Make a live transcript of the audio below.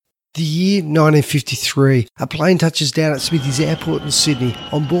The year 1953. A plane touches down at Smithies Airport in Sydney.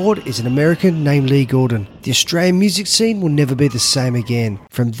 On board is an American named Lee Gordon. The Australian music scene will never be the same again.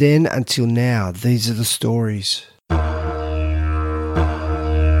 From then until now, these are the stories.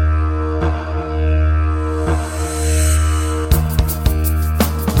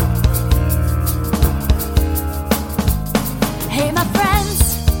 Hey my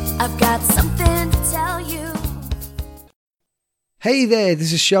friends, I've got something to tell you. Hey there,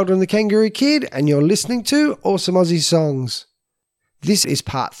 this is Sheldon the Kangaroo Kid, and you're listening to Awesome Aussie Songs. This is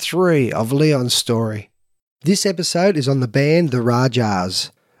part 3 of Leon's story. This episode is on the band The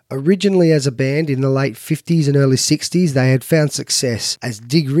Rajahs. Originally as a band in the late 50s and early 60s, they had found success as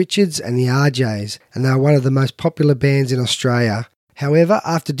Dig Richards and the RJs, and they were one of the most popular bands in Australia. However,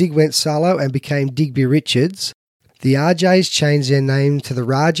 after Dig went solo and became Digby Richards, the RJs changed their name to The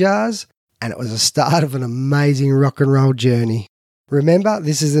Rajahs, and it was the start of an amazing rock and roll journey. Remember,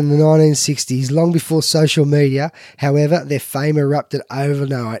 this is in the 1960s, long before social media. However, their fame erupted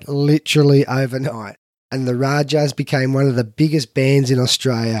overnight, literally overnight. And the Rajahs became one of the biggest bands in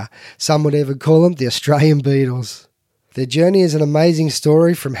Australia. Some would even call them the Australian Beatles. Their journey is an amazing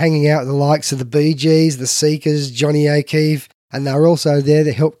story, from hanging out with the likes of the Bee Gees, the Seekers, Johnny O'Keefe, and they were also there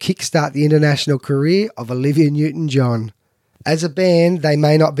to help kickstart the international career of Olivia Newton-John. As a band, they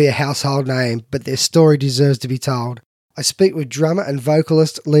may not be a household name, but their story deserves to be told. I speak with drummer and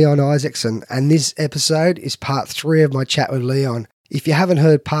vocalist Leon Isaacson, and this episode is part 3 of my chat with Leon. If you haven't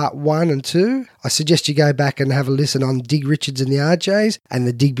heard part 1 and 2, I suggest you go back and have a listen on Dig Richards and the RJs and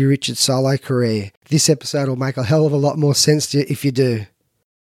the Digby Richards solo career. This episode will make a hell of a lot more sense to you if you do.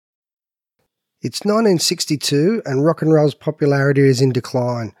 It's 1962 and rock and roll's popularity is in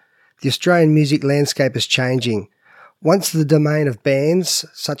decline. The Australian music landscape is changing. Once the domain of bands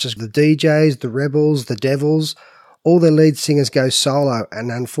such as the DJs, the Rebels, the Devils, all their lead singers go solo,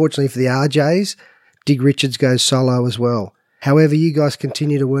 and unfortunately for the RJs, Dig Richards goes solo as well. However, you guys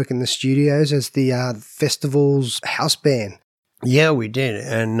continue to work in the studios as the festival's house band. Yeah, we did.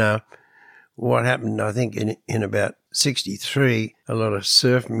 And what happened, I think, in about 63, a lot of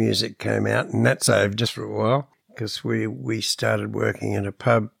surf music came out, and that saved us for a while because we started working in a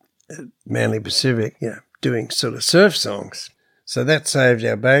pub at Manly Pacific, doing sort of surf songs. So that saved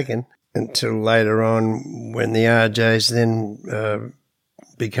our bacon until later on when the RJs then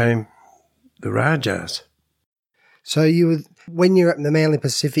became the Rajahs. So when you were at the Manly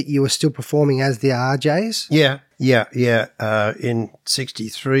Pacific, you were still performing as the RJs? Yeah. In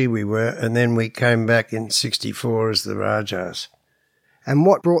 63 we were, and then we came back in 64 as the Rajahs. And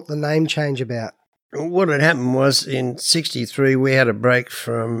what brought the name change about? What had happened was in 63 we had a break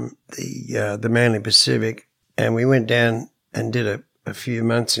from the Manly Pacific, and we went down and did a few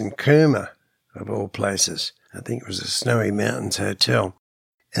months in Cooma, of all places. I think it was a Snowy Mountains Hotel.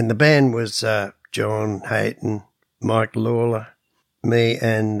 And the band was John Hayton, Mike Lawler, me,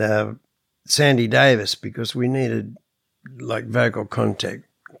 and Sandy Davis, because we needed vocal contact,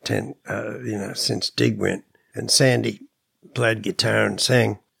 since Dig went. And Sandy played guitar and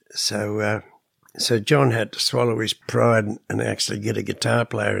sang. So John had to swallow his pride and actually get a guitar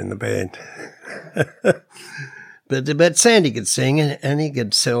player in the band. But Sandy could sing and he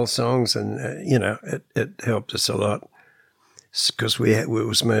could sell songs, and it helped us a lot because it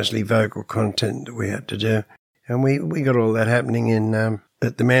was mostly vocal content that we had to do, and we got all that happening in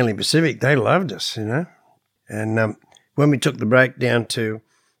at the Manly Pacific. They loved us, and when we took the break down to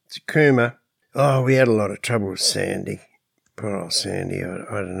Cooma, we had a lot of trouble with Sandy. Poor old Sandy, I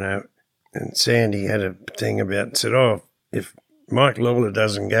don't know. And Sandy had a thing about said, if Mike Lawler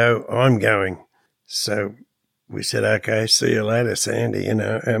doesn't go, I'm going. So we said, okay, see you later, Sandy,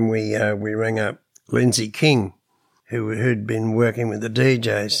 and we rang up Lindsay King, who'd been working with the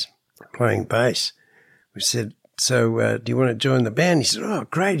DJs, playing bass. We said, so do you want to join the band? He said, oh,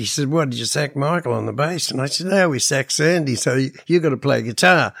 great. He said, what, did you sack Michael on the bass? And I said, no, we sacked Sandy, so you got to play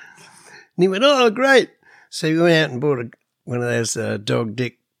guitar. And he went, oh, great. So we went out and bought one of those dog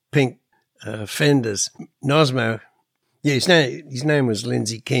dick pink Fenders, Nosmo. Yeah, his name was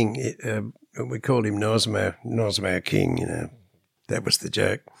Lindsay King. We called him Nosmo King, that was the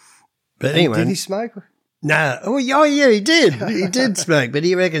joke. But anyway. Did he smoke? No. Oh, yeah, he did. He did smoke, but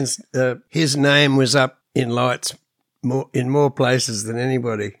he reckons his name was up in lights in more places than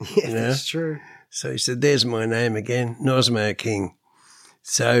anybody. Yeah, that's true. So he said, there's my name again, Nosmo King.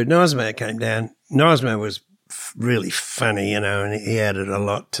 So Nosmo came down. Nosmo was really funny, and he added a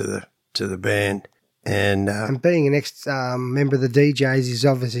lot to the band. And being an ex-member of the DJs, he's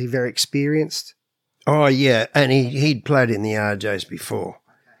obviously very experienced. Oh, yeah, and he'd played in the RJs before,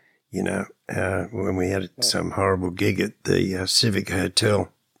 when we had some horrible gig at the Civic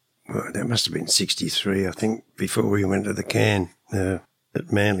Hotel well, that must have been 63, I think, before we went to the Cairn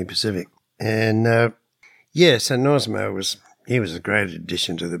at Manly Pacific. And, so Nosmo he was a great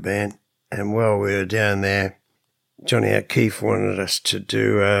addition to the band. And while we were down there, Johnny O'Keefe wanted us to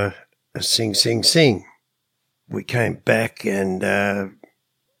do a Sing, Sing, Sing. We came back and,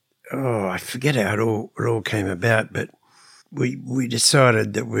 I forget how it all came about, but we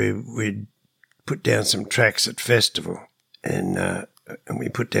decided that we'd put down some tracks at festival, and we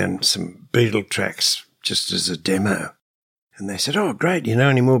put down some Beatle tracks just as a demo. And they said, "Oh, great, you know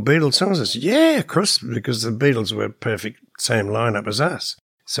any more Beatles songs?" I said, "Yeah, of course," because the Beatles were perfect, same lineup as us.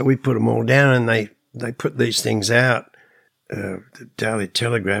 So we put them all down, and they put these things out, the Daily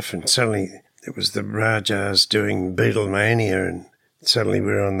Telegraph, and suddenly it was the Rajas doing Beatlemania, and suddenly we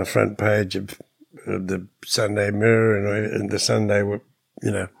were on the front page of the Sunday Mirror and the Sunday,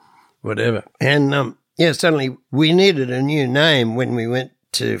 whatever. And, suddenly we needed a new name when we went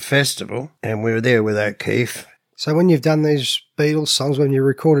to festival, and we were there with O'Keefe. So when you've done these Beatles songs, when you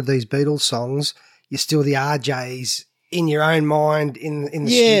recorded these Beatles songs, you're still the RJs in your own mind in the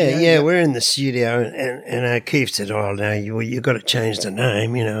studio? Yeah, we're in the studio, and O'Keefe said, "Oh, no, you got to change the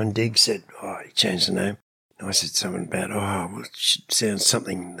name," and Dig said, "Oh, you changed the name." And I said something about, it should sound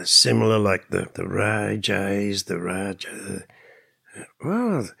something similar, like the Rajas, the Raja.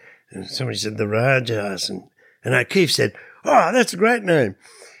 Well, and somebody said the Rajas, and O'Keefe said, "Oh, that's a great name."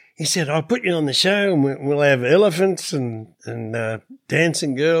 He said, "I'll put you on the show, and we'll have elephants and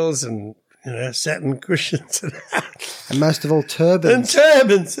dancing girls and satin cushions and most of all turbans." And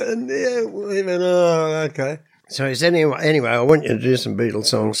turbans, and we went, "Oh, okay." So he said, "Anyway, I want you to do some Beatles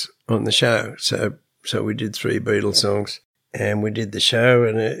songs on the show." So we did 3 Beatles songs, and we did the show,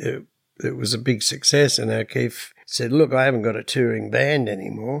 and it was a big success. And O'Keefe said, "Look, I haven't got a touring band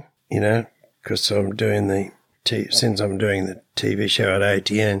anymore, because I'm doing since I'm doing the TV show at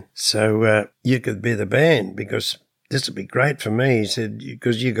ATN. So you could be the band, because this would be great for me." He said,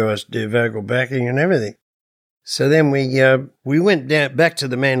 "Because you guys do vocal backing and everything." So then we went down back to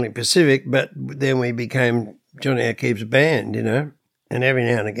the Manly Pacific, but then we became Johnny O'Keefe's band, and every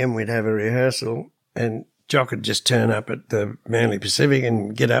now and again we'd have a rehearsal, and Jock would just turn up at the Manly Pacific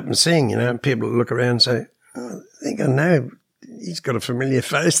and get up and sing, and people would look around and say, "Oh, I think I know, he's got a familiar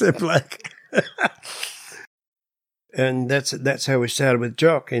face, that bloke." And that's how we started with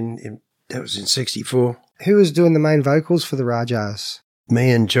Jock, that was in 64. Who was doing the main vocals for the Rajas?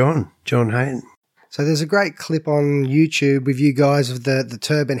 Me and John Hayden. So there's a great clip on YouTube with you guys with the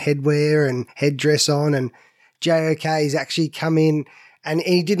turban headwear and headdress on, and JOK's actually come in, and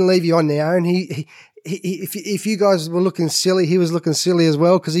he didn't leave you on your own. If you guys were looking silly, he was looking silly as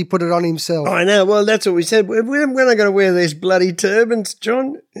well, because he put it on himself. I know. Well, that's what we said. We're not going to wear these bloody turbans,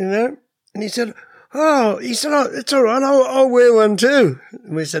 John, And he said, "Oh, it's all right. I'll wear one too."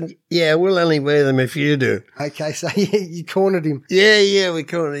 And we said, "Yeah, we'll only wear them if you do." Okay, so you cornered him. Yeah, we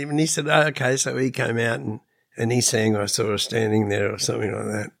cornered him. And he said, "Oh, okay." So he came out and he sang "I Saw Her Standing There" or something like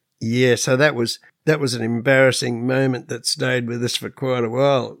that. Yeah, so that was an embarrassing moment that stayed with us for quite a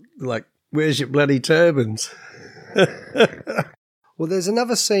while. Like, where's your bloody turbans? Well, there's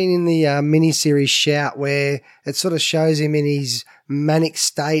another scene in the miniseries Shout where it sort of shows him in his manic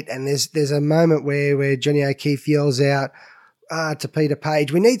state, and there's a moment where Johnny O'Keefe yells out to Peter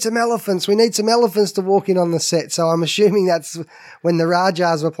Page, "We need some elephants to walk in on the set." So I'm assuming that's when the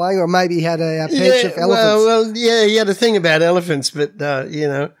Rajas were playing, or maybe he had a patch of elephants. Well, yeah, he had a thing about elephants, but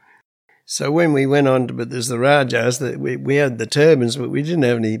So when we went on, but there's the Rajas, that we had the turbans, but we didn't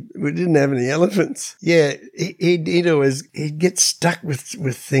have any elephants. Yeah, he'd get stuck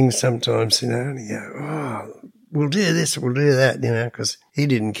with things sometimes, and he'd go, "Oh, we'll do this, we'll do that," because he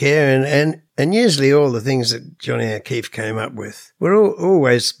didn't care. And usually all the things that Johnny O'Keefe came up with were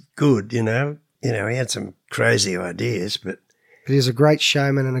always good, He had some crazy ideas, but he was a great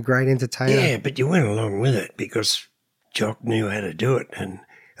showman and a great entertainer. Yeah, but you went along with it because Jock knew how to do it, and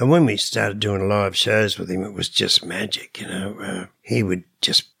when we started doing live shows with him, it was just magic, He would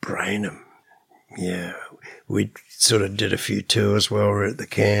just brain them. Yeah, we sort of did a few tours while we were at the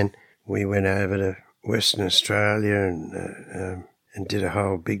Cairn. We went over to Western Australia and did a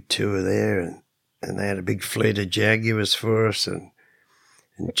whole big tour there, and they had a big fleet of Jaguars for us, and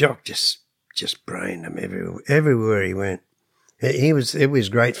Jock just brained them everywhere he went. It was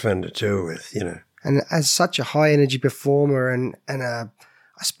great fun to tour with, And as such a high energy performer and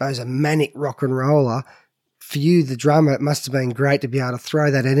I suppose a manic rock and roller, for you, the drummer, it must have been great to be able to throw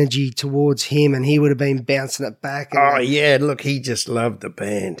that energy towards him, and he would have been bouncing it back. Yeah, look, he just loved the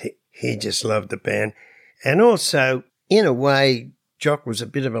band. He just loved the band. And also, in a way, Jock was a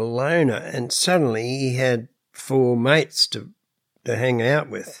bit of a loner, and suddenly he had 4 mates to hang out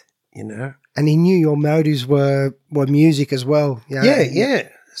with. you know. And he knew your motives were music as well. You know? Yeah.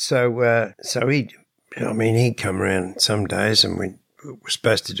 So he'd come around some days and we were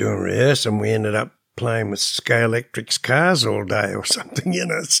supposed to do a rehearsal and we ended up playing with Scalextric's cars all day or something, you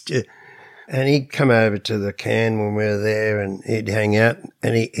know. And he'd come over to the Can when we were there and he'd hang out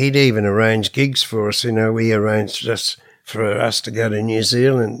and he'd even arrange gigs for us, you know. We arranged just for us to go to New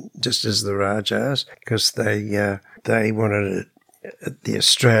Zealand just as the Rajas because they wanted the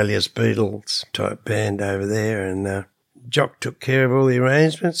Australia's Beatles type band over there and Jock took care of all the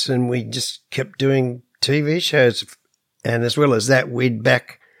arrangements and we just kept doing TV shows. And as well as that, we'd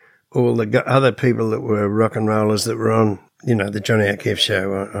back all the other people that were rock and rollers that were on, you know, the Johnny O'Keefe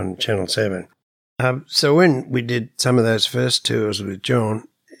show on Channel 7. So when we did some of those first tours with John,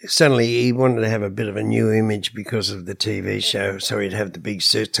 suddenly he wanted to have a bit of a new image because of the TV show. So he'd have the big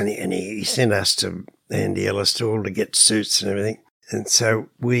suits and he sent us to Andy Ellis all to get suits and everything. And so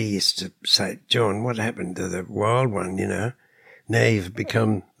we used to say, John, what happened to the wild one, you know? Now you've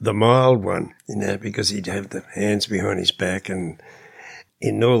become the mild one, you know, because he'd have the hands behind his back and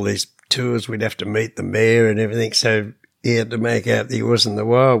in all these tours we'd have to meet the mayor and everything. So he had to make out that he wasn't the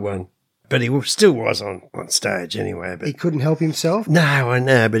wild one. But he still was on stage anyway. But he couldn't help himself? No, I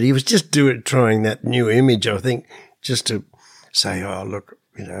know, but he was just trying that new image, I think, just to say, oh, look,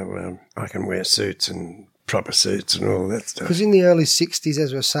 you know, I can wear suits and proper suits and all that stuff. Because in the early 60s,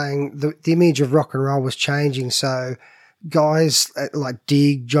 as we were saying, the image of rock and roll was changing. So guys like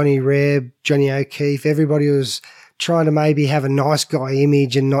Dig, Johnny Reb, Johnny O'Keefe, everybody was trying to maybe have a nice guy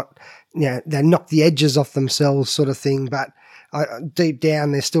image and not, you know, they knock the edges off themselves sort of thing. But deep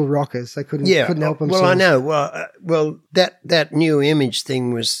down, they're still rockers. They couldn't help themselves. Well, I know. Well, that new image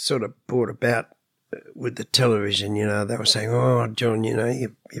thing was sort of brought about with the television, you know. They were saying, oh, John, you know,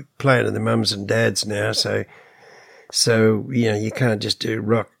 you're playing to the mums and dads now, so you know, you can't just do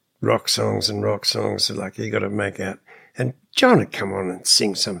rock songs and rock songs. Like, you got to make out. And John would come on and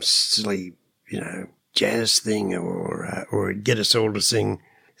sing some silly, you know, jazz thing, or he'd get us all to sing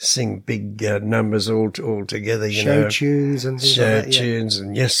big numbers all together, you know. Show tunes and things like that. Show tunes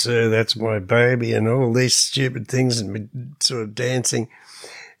and Yes Sir, That's My Baby and all these stupid things and sort of dancing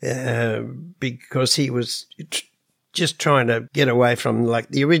because he was just trying to get away from, like,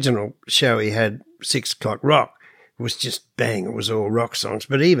 the original show he had, 6 O'Clock Rock, was just bang, it was all rock songs.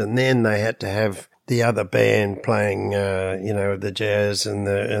 But even then they had to have the other band playing, you know, the jazz and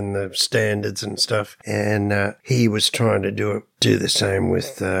the standards and stuff. And he was trying to do the same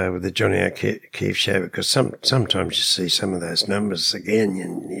with the Johnny O'Keefe show, because sometimes you see some of those numbers again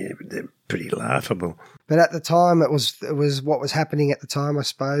and they're pretty laughable. But at the time, it was what was happening at the time, I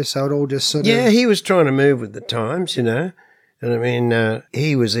suppose. So it all just sort of... Yeah, he was trying to move with the times, you know. And I mean,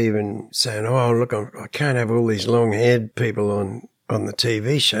 he was even saying, oh, look, I can't have all these long-haired people on the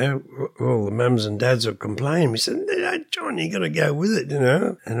TV show. All the mums and dads will complain. We said, no, John, you got to go with it, you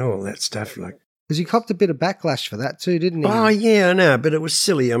know, and all that stuff. Like, because he copped a bit of backlash for that too, didn't he? Oh, yeah, I know, but it was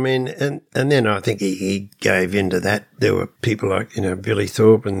silly. I mean, and then I think he gave into that. There were people like, you know, Billy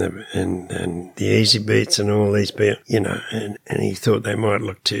Thorpe and the Easy Beats and all these people, you know, and he thought they might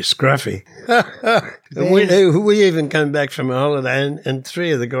look too scruffy. And we even come back from a holiday and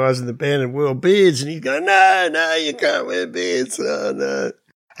 3 of the guys in the band had wore beards, and he'd go, no, you can't wear beards. Oh, no.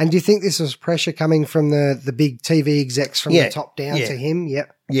 And do you think this was pressure coming from the big TV execs from the top down to him?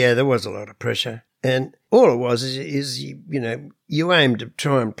 Yep. Yeah, there was a lot of pressure. And all it was is you know, you aim to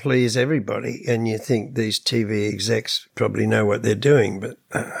try and please everybody, and you think these TV execs probably know what they're doing, but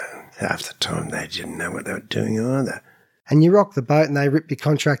half the time they didn't know what they were doing either. And you rock the boat and they rip your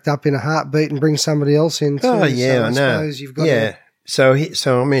contract up in a heartbeat and bring somebody else in too. Oh, yeah, so I know. suppose you've got to... So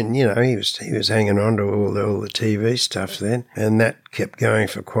I mean, you know, he was hanging on to all the TV stuff then, and that kept going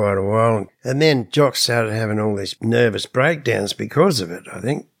for quite a while. And then Jock started having all these nervous breakdowns because of it, I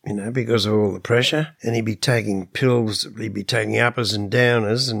think, you know, because of all the pressure. And he'd be taking pills, he'd be taking uppers and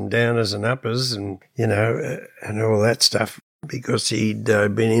downers and uppers and, you know, and all that stuff, because he'd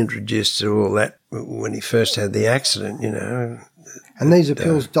been introduced to all that when he first had the accident, you know. And these are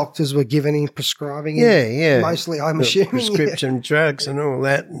pills doctors were giving him, prescribing him. Yeah. Mostly, I'm assuming. Prescription drugs and all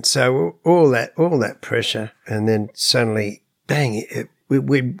that. And so all that pressure. And then suddenly, bang,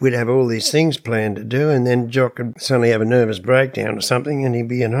 we'd have all these things planned to do, and then Jock would suddenly have a nervous breakdown or something and he'd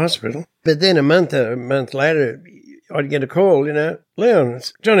be in hospital. But then a month later, I'd get a call, you know, Leon,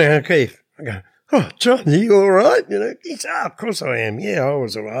 it's Johnny O'Keefe. I go, oh, John, are you all right? You know, he said, oh, of course I am. Yeah, I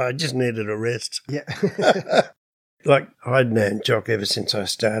was all right. I just needed a rest. Yeah. Like, I'd known Jock ever since I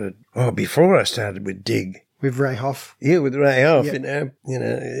started. Oh, before I started with Dig, With Ray Hoff. Yeah, with Ray Hoff, Yep.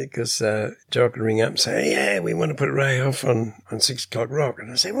 because Jock would ring up and say, yeah, we want to put Ray Hoff on 6 o'clock rock.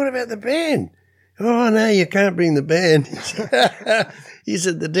 And I say, what about the band? Oh, no, you can't bring the band. He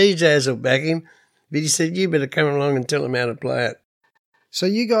said, the DJs will back him. But he said, you better come along and tell them how to play it. So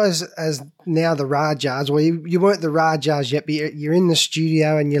you guys, as now the Rajas, well, you weren't the Rajas yet, but you're in the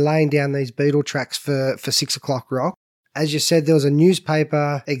studio and you're laying down these Beatle tracks for 6 o'clock rock. As you said, there was a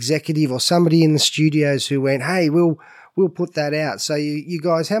newspaper executive or somebody in the studios who went, hey, we'll put that out. So you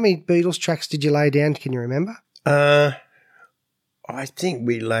guys, how many Beatles tracks did you lay down? Can you remember? I think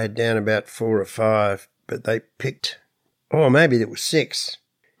we laid down about 4 or 5, but they picked, maybe there was 6,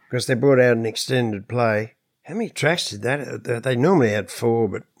 because they brought out an extended play. How many tracks did that? They normally had 4,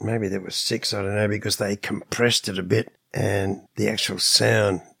 but maybe there was 6, I don't know, because they compressed it a bit and the actual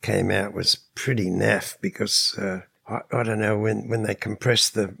sound came out was pretty naff because I don't know, when they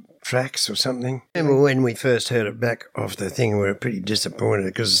compressed the tracks or something. I remember when we first heard it back off the thing, we were pretty disappointed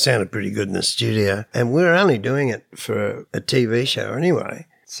because it sounded pretty good in the studio. And we were only doing it for a TV show anyway,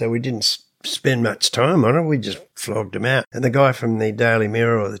 so we didn't spend much time on it. We just flogged them out. And the guy from the Daily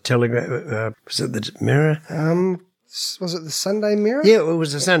Mirror or the Telegraph, was it the Mirror? Was it the Sunday Mirror? Yeah, it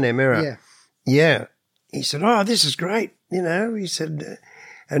was the Sunday Mirror. Yeah. Yeah. He said, oh, this is great. He said...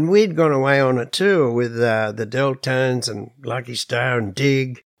 And we'd gone away on a tour with the Deltones and Lucky Star and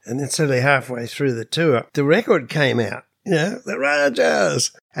Dig. And then suddenly halfway through the tour, the record came out, the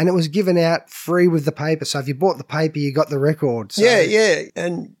Rajas. And it was given out free with the paper. So if you bought the paper, you got the record. So. Yeah.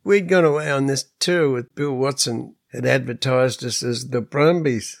 And we'd gone away on this tour with Bill Watson, had advertised us as the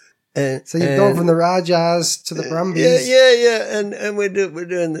Brumbies. So you've gone from the Rajas to the Brumbies. Yeah. And we're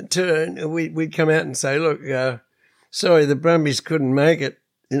doing the tour, and we'd come out and say, look, sorry, the Brumbies couldn't make it.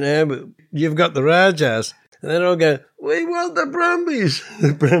 But you've got the Rajas. And then I'll go, we want the Brumbies.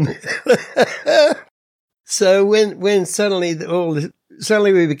 The Brumbies. So when suddenly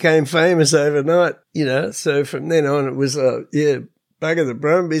we became famous overnight, so from then on it was, bugger the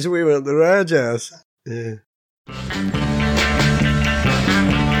Brumbies, we want the Rajas. Yeah.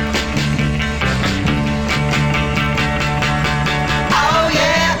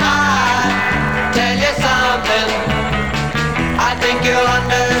 You'll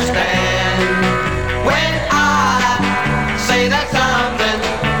understand when I say that something.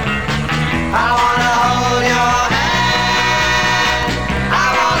 I wanna hold your hand.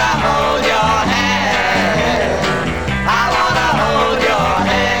 I wanna hold your hand. I wanna hold your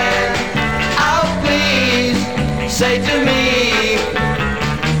hand. Oh, please say to me,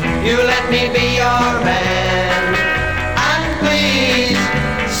 you let me be your man. And please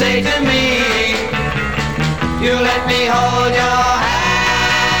say to me, you let me hold your hand.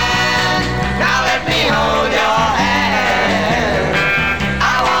 Hold your hand.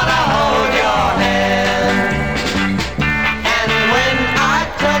 I wanna hold your hand. And when I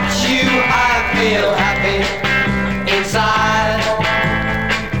touch you, I feel happy inside.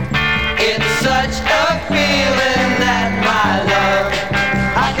 It's such a feeling that my love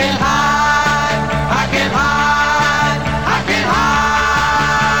I can hide, I can hide, I can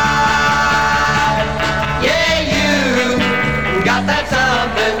hide. Yeah, you got that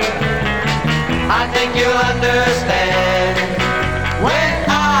something. I think you'll understand when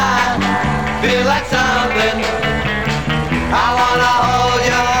I feel like something. I wanna hold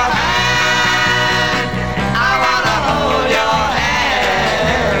your hand. I wanna hold your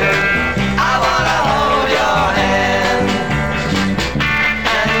hand. I wanna hold your hand.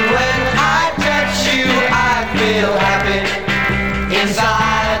 And when I touch you, I feel happy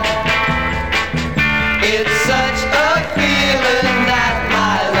inside. It's such a feeling that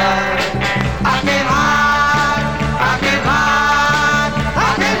my love I can hide, I can hide,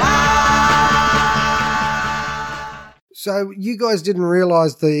 I can hide. So you guys didn't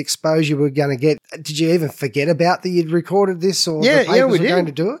realise the exposure we were going to get. Did you even forget about that you'd recorded this or the papers we were did. going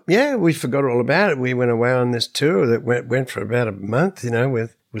to do it? Yeah, we forgot all about it. We went away on this tour that went for about a month,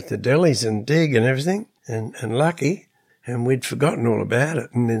 with the Delis and Dig and everything and Lucky. And we'd forgotten all about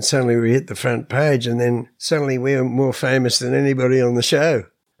it. And then suddenly we hit the front page and then suddenly we were more famous than anybody on the show.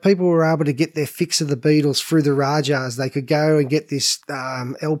 People were able to get their fix of the Beatles through the Rajas. They could go and get this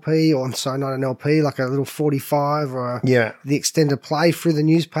LP, or sorry, not an LP, like a little 45 or the extended play through the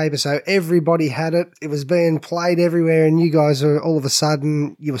newspaper. So everybody had it. It was being played everywhere, and you guys are all of a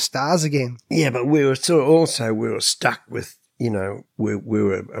sudden, you were stars again. Yeah, but we were we were stuck with, we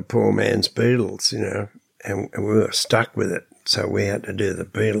were a poor man's Beatles, and we were stuck with it. So we had to do the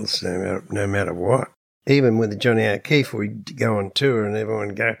Beatles no matter what. Even with Johnny O'Keefe, we'd go on tour and everyone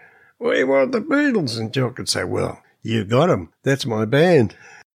would go, we want the Beatles. And Jock would say, well, you got them. That's my band.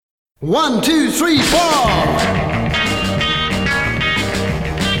 1, 2, 3, 4.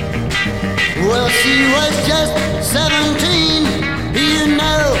 Well, she was just 17. You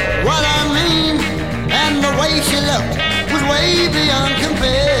know what I mean? And the way she looked was way beyond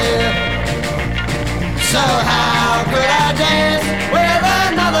compare. So how could I dance with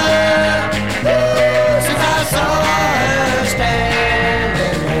another? Since I saw her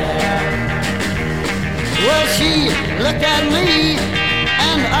standing there. Well, she looked at me,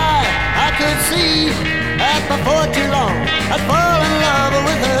 and I could see that before too long I'd fall in love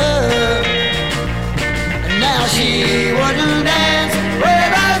with her. And now she wouldn't dance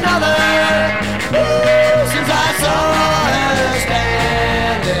with another. Since I saw her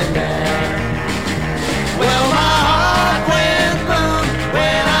standing there. Well, my heart went boom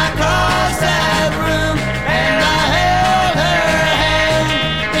when I crossed that room, and I held her hand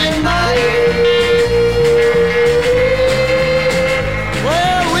in mine.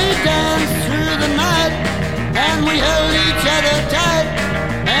 Well, we danced through the night, and we held each other tight,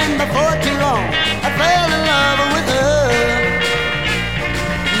 and before too long, I fell in love with her.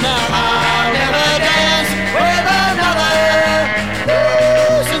 Now I'll never dance with another,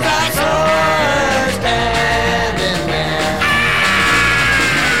 since I saw her standing there.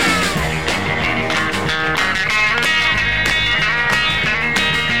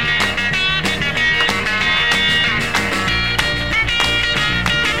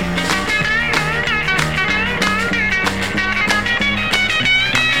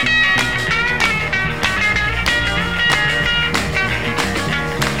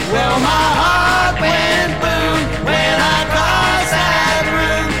 Well, my heart went boom when I crossed that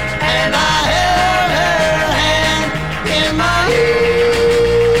room, and I held her hand in mine.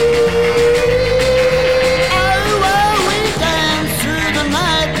 Oh, well, we danced through the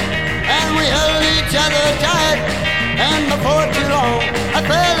night, and we held each other tight, and before too long, I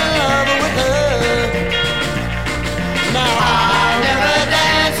fell in love with her. Now I'll never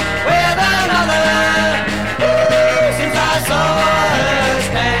dance with another, since I saw her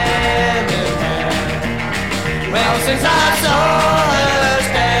standing there. Well, since I saw her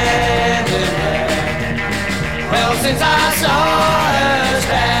standing there. Well, since I saw her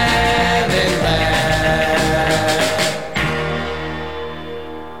standing there.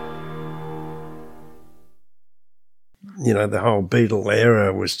 You know, the whole Beatle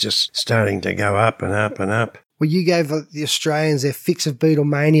era was just starting to go up and up and up. Well, you gave the Australians their fix of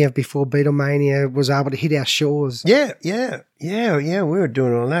Beatlemania before Beatlemania was able to hit our shores. Yeah, we were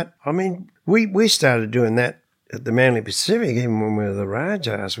doing all that. I mean, we started doing that at the Manly Pacific, even when we were the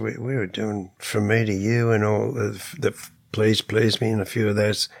Rajas. We were doing From Me to You and all the Please Please Me and a few of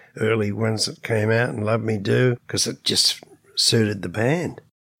those early ones that came out, and Love Me Do, because it just suited the band.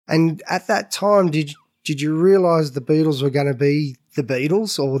 And at that time, did you realise the Beatles were going to be the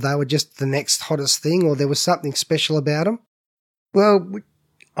Beatles, or they were just the next hottest thing, or there was something special about them? Well,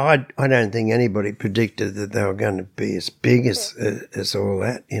 I don't think anybody predicted that they were going to be as big as all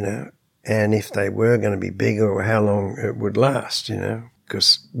that, you know, and if they were going to be bigger or how long it would last, you know,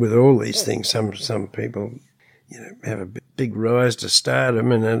 because with all these things, some people, you know, have a big rise to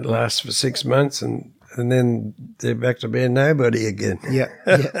stardom and it lasts for 6 months and then they're back to being nobody again. Yeah.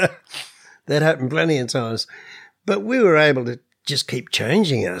 That happened plenty of times. But we were able to just keep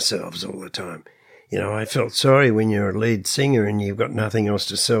changing ourselves all the time. You know, I felt sorry when you're a lead singer and you've got nothing else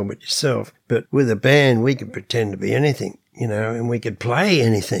to sell but yourself. But with a band, we could pretend to be anything, you know, and we could play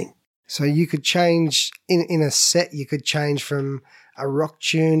anything. So you could change, in a set, you could change from a rock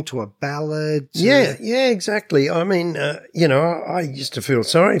tune to a ballad. Yeah, exactly. I mean, you know, I used to feel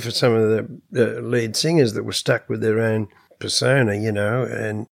sorry for some of the lead singers that were stuck with their own persona, you know,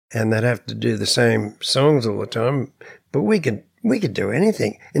 and they'd have to do the same songs all the time. But we could do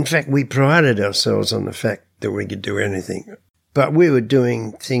anything. In fact, we prided ourselves on the fact that we could do anything. But we were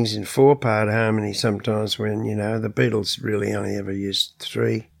doing things in 4-part harmony sometimes when, you know, the Beatles really only ever used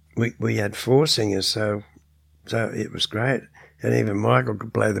 3. We had 4 singers, so it was great. And even Michael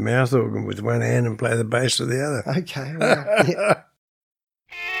could play the mouth organ with one hand and play the bass with the other. Okay, well, yeah.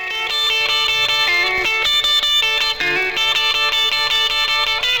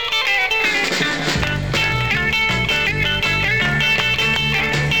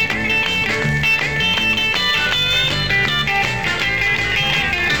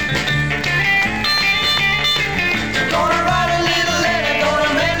 Gonna write a little letter,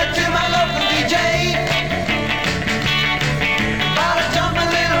 gonna mail it to my local DJ. About a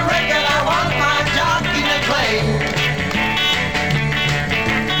jumping little record, I want my jockey to play.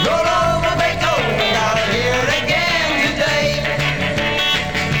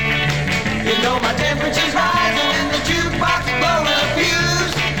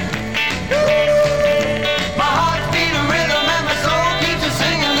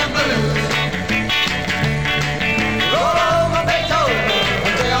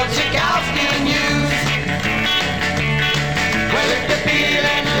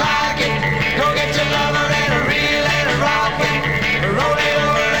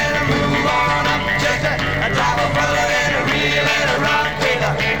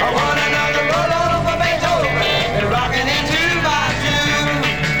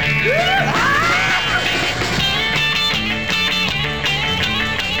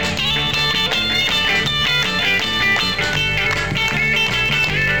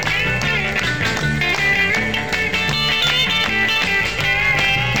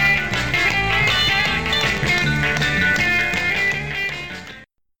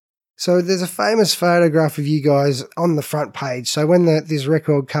 So there's a famous photograph of you guys on the front page. So when this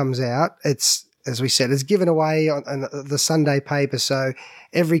record comes out, it's, as we said, it's given away on the Sunday paper. So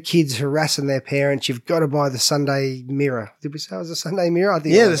every kid's harassing their parents. You've got to buy the Sunday Mirror. Did we say it was a Sunday Mirror? I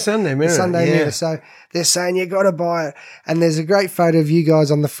think Yeah, the Sunday Mirror. The Sunday yeah. Mirror. So they're saying you got to buy it. And there's a great photo of you guys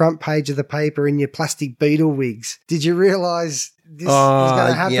on the front page of the paper in your plastic Beatle wigs. Did you realise this was going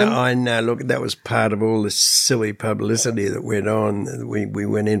to happen? Yeah, I know. Look, that was part of all the silly publicity that went on. We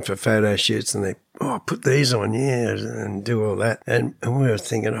went in for photo shoots and they, put these on, yeah, and do all that. And we were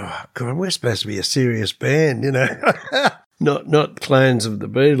thinking, oh, God, we're supposed to be a serious band, you know. Not clones of the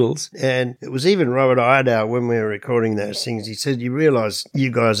Beatles. And it was even Robert Idow, when we were recording those things, he said, you realise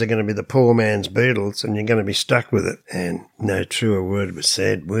you guys are going to be the poor man's Beatles and you're going to be stuck with it. And no truer word was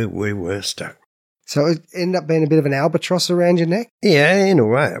said. We were stuck. So it ended up being a bit of an albatross around your neck? Yeah, in a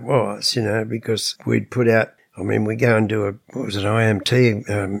way it was, you know, because we'd put out, we go and do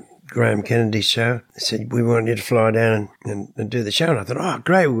IMT, Graham Kennedy's show. They said, we want you to fly down and do the show. And I thought,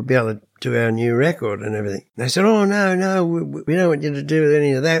 great, we'll be able to do our new record and everything. And they said, no, we don't want you to do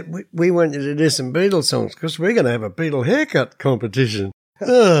any of that. We want you to do some Beatles songs because we're going to have a Beatle haircut competition.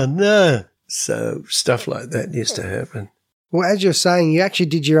 Oh, no. So stuff like that used to happen. Well, as you're saying, you actually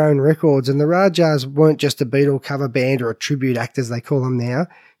did your own records, and the Rajahs weren't just a Beatle cover band or a tribute act, as they call them now.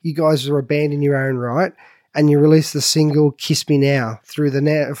 You guys were a band in your own right, and you released the single Kiss Me Now through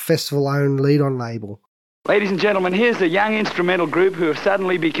the festival-owned Lead-On label. Ladies and gentlemen, here's a young instrumental group who have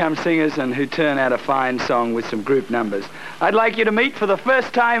suddenly become singers and who turn out a fine song with some group numbers. I'd like you to meet for the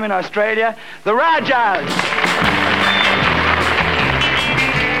first time in Australia, the Rajahs.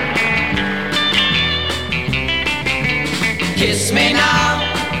 Kiss me now,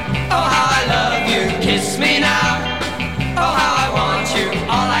 oh how I love you. Kiss me now, oh how I want you.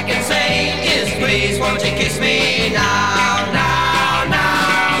 All I can say is please won't you kiss me now, now,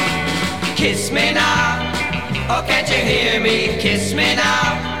 now. Kiss me now, oh can't you hear me? Kiss me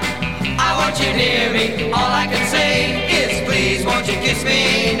now, I want you near me. All I can say is please won't you kiss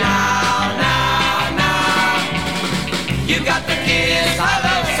me now, now, now. You got the kiss I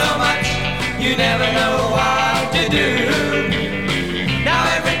love so much, you never know what to do.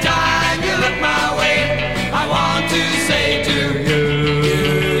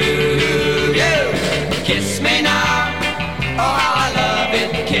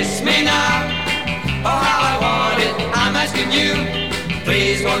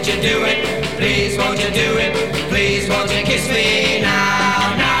 Please won't you do it, please won't you do it, please won't you kiss me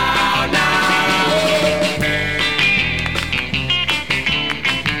now, now, now.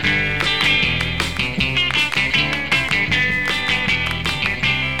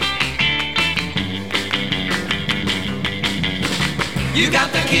 You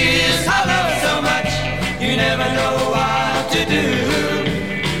got the kiss I love so much, you never know what to do.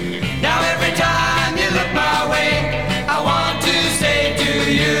 Now every time you look my way, I want to say to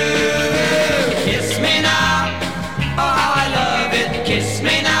you, kiss me now, oh how I love it, kiss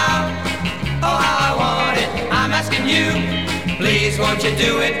me now, oh how I want it, I'm asking you, please won't you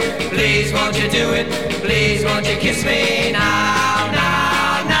do it, please won't you do it, please won't you kiss me now,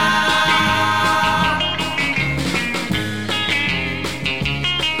 now, now.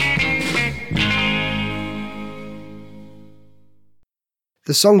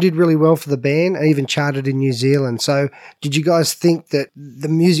 The song did really well for the band and even charted in New Zealand. So did you guys think that the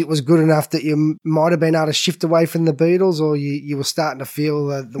music was good enough that you might have been able to shift away from the Beatles, or you were starting to feel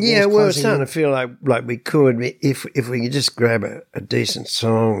the walls Yeah, we were closing starting in? to feel like we could if we could just grab a decent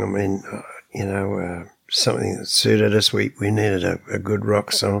song. I mean, something that suited us. We needed a good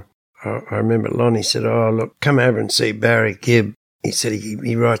rock song. I remember Lonnie said, "Oh, look, come over and see Barry Gibb." He said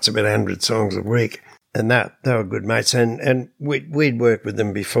he writes about 100 songs a week. And they were good mates, and we'd worked with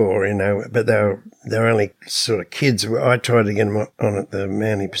them before, you know, but they were only sort of kids. I tried to get them on at the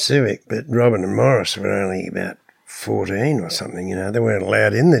Manly Pacific, but Robin and Morris were only about 14 or something, you know. They weren't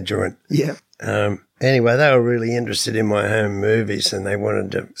allowed in the joint. Yeah. Anyway, they were really interested in my home movies and they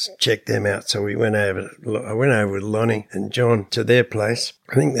wanted to check them out. So I went over with Lonnie and John to their place.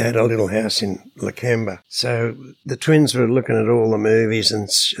 I think they had a little house in Lakemba. So the twins were looking at all the movies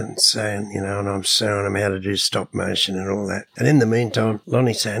and saying, you know, and I'm showing them how to do stop motion and all that. And in the meantime,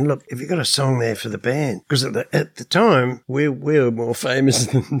 Lonnie saying, look, have you got a song there for the band? Because at the time, we were more famous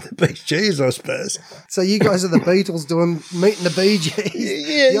than the Bee Gees, I suppose. So you guys are the Beatles meeting the Bee Gees.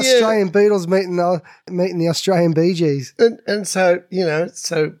 Yeah, the Australian Beatles meeting the Australian Bee Gees. And so, you know,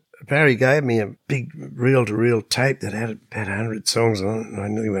 Barry gave me a big reel-to-reel tape that had about 100 songs on it, and I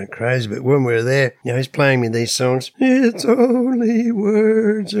nearly went crazy. But when we were there, you know, he's playing me these songs. It's only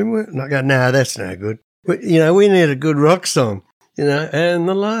words and words. And I go, no, that's no good. But, you know, we need a good rock song. you know, and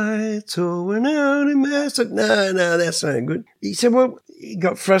the lights all went out in mass. No, that's no good. He said, well, he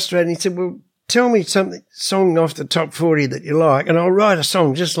got frustrated. He said, well, tell me song off the top 40 that you like, and I'll write a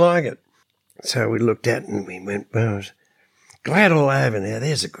song just like it. So we looked at it and we went, well, glad all over now.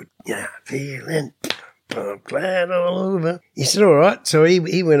 There's a good, feeling. I'm glad all over. He said, all right. So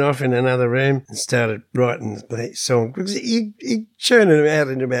he went off in another room and started writing the song. Because he churned it out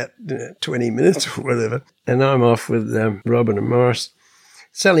in about 20 minutes or whatever. And I'm off with Robin and Morris.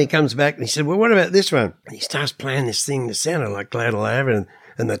 Suddenly he comes back and he said, well, what about this one? And he starts playing this thing that sounded like Glad all over.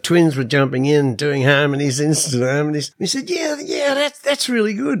 And the twins were jumping in, doing harmonies, instant harmonies. He said, yeah, that's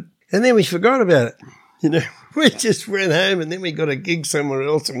really good. And then we forgot about it. You know, we just went home and then we got a gig somewhere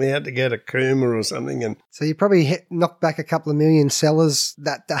else and we had to go to Cooma or something. And So you probably knocked back a couple of million sellers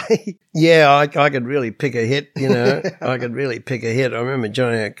that day. yeah, I could really pick a hit, you know. I could really pick a hit. I remember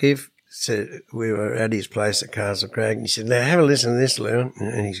Johnny O'Keefe said, we were at his place at Castle Craig, and he said, now have a listen to this, Leon.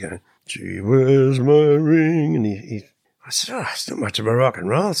 And he's going, gee, where's my ring? And I said, oh, it's not much of a rock and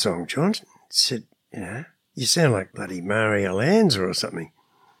roll song, John. He said, you sound like bloody Mario Lanza or something.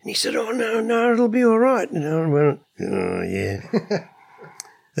 And he said, oh, no, it'll be all right. You know, and I went, oh, yeah.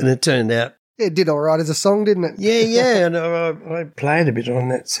 And it turned out. It did all right as a song, didn't it? Yeah. And I played a bit on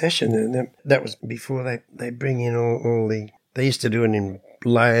that session. And that was before they bring in all the, they used to do it in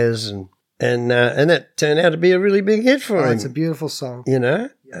layers. And that turned out to be a really big hit for him. It's a beautiful song. You know?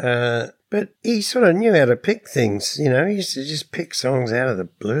 But he sort of knew how to pick things, you know. He used to just pick songs out of the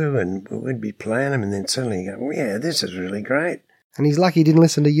blue and we'd be playing them and then suddenly you go, well, yeah, this is really great. And he's lucky he didn't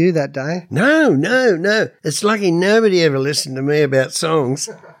listen to you that day. No. It's lucky nobody ever listened to me about songs.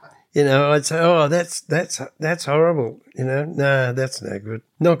 You know, I'd say, oh, that's horrible. You know, no, that's no good.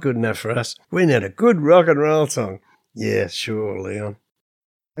 Not good enough for us. We need a good rock and roll song. Yeah, sure, Leon.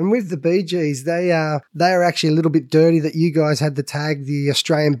 And with the Bee Gees, they are actually a little bit dirty that you guys had to tag the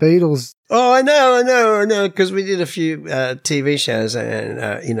Australian Beatles. Oh, I know, because we did a few TV shows and,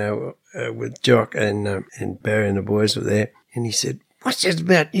 with Jock and Barry and the boys were there. And he said, what's this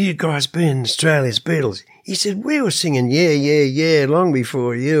about you guys being Australia's Beatles? He said, we were singing Yeah, long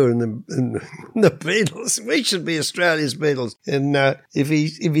before you and the Beatles. We should be Australia's Beatles. And if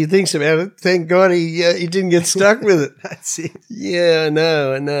he thinks about it, thank God he didn't get stuck with it. That's it. Yeah, I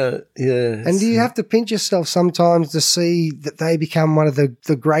know. Yeah. And do you have to pinch yourself sometimes to see that they become one of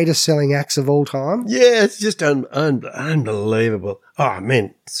the greatest selling acts of all time? Yeah, it's just unbelievable. Oh,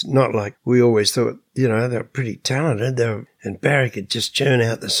 man, it's not like we always thought, you know, they were pretty talented. And Barry could just churn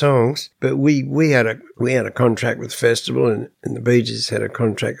out the songs. But we had a contract with Festival and the Bee Gees had a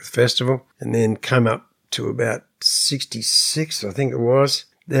contract with Festival and then come up to about 66, I think it was.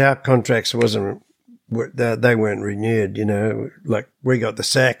 Our contracts they weren't renewed, you know, like we got the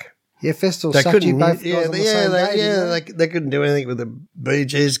sack. Yeah, Festival sucked you both guys on the same day. They couldn't do anything with the Bee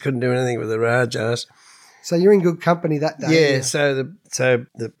Gees, couldn't do anything with the Rajas. So you're in good company that day. Yeah, so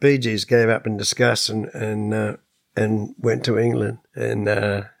the Bee Gees gave up in disgust and went to England. And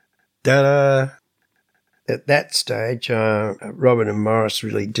at that stage, Robin and Morris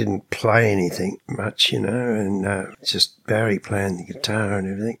really didn't play anything much, you know, and just Barry playing the guitar and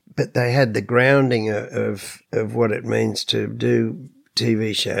everything. But they had the grounding of what it means to do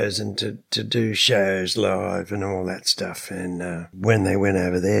TV shows and to do shows live and all that stuff. And when they went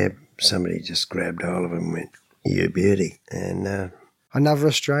over there, somebody just grabbed hold of them and went, you beauty. And another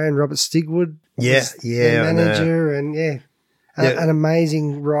Australian, Robert Stigwood, was the manager, and an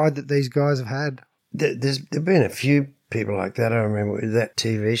amazing ride that these guys have had. There's been a few people like that. I remember with that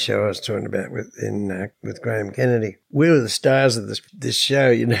TV show I was talking about with Graham Kennedy. We were the stars of this show,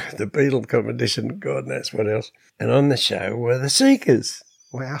 you know, the Beatle competition, God knows what else. And on the show were the Seekers.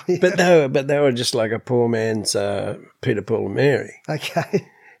 Wow. Yeah. But they were just like a poor man's Peter, Paul and Mary. Okay.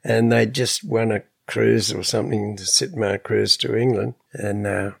 And they just won a cruise or something, to Sitmar cruise to England. And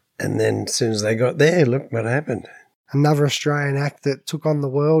then as soon as they got there, look what happened. Another Australian act that took on the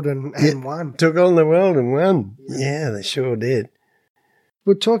world and won. Took on the world and won. Yeah, they sure did.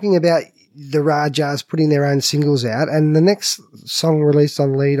 We're talking about the Rajas putting their own singles out, and the next song released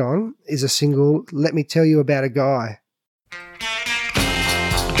on Lead On is a single, Let Me Tell You About a Guy.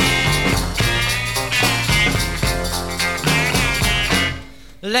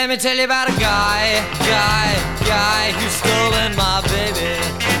 Let me tell you about a guy who's stolen my baby.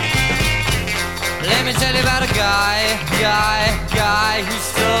 Let me tell you about a guy who's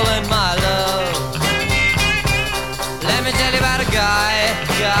stolen my love. Let me tell you about a guy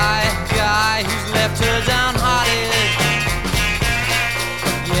who's left her downhearted.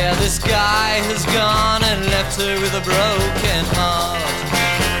 Yeah, this guy has gone and left her with a broken heart.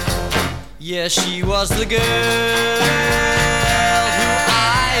 Yeah, she was the girl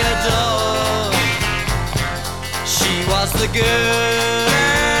adore. She was the girl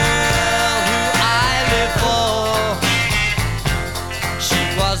who I live for. She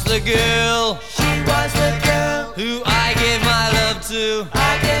was the girl. She was the girl who I gave my love to.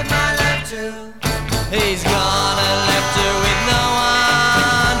 I gave my love to. He's gone and left her with no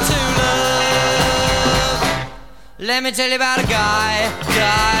one to love. Let me tell you about a guy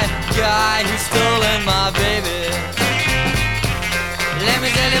who's stolen my baby. Let me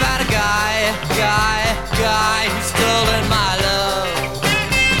tell you about a guy who's stolen my love.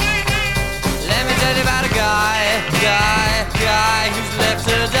 Let me tell you about a guy who's left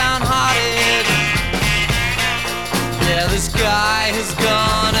her downhearted. Yeah, this guy has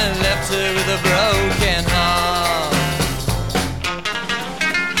gone and left her with a broken heart.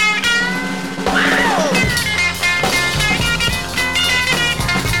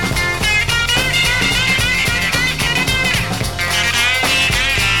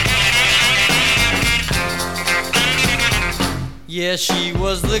 Yeah, she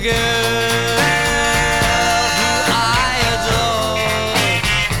was the girl who I adored.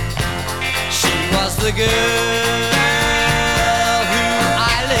 She was the girl who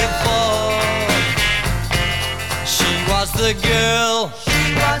I live for. She was the girl.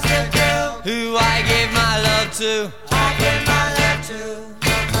 She was the girl who I gave my love to. I gave my love to.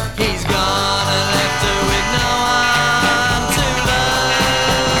 He's gone and left her with no one to love.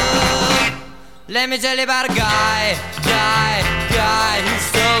 Let me tell you about a guy who's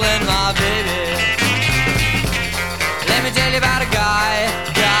stolen my baby. Let me tell you about a guy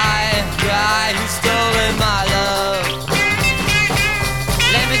who's stolen my love.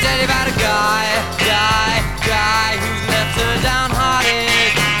 Let me tell you about a guy who's left her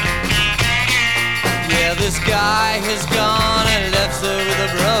downhearted. Yeah, this guy has gone and left her with a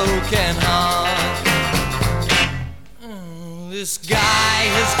broken heart. This guy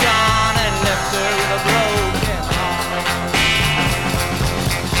has gone and left her with a broken heart.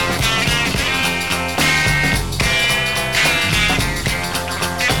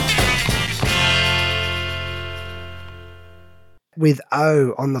 With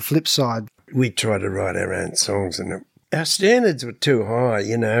O on the flip side. We tried to write our own songs and our standards were too high,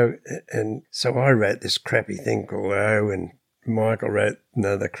 you know, and so I wrote this crappy thing called O, and Michael wrote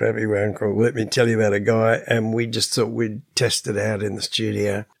another crappy one called Let Me Tell You About a Guy, and we just thought we'd test it out in the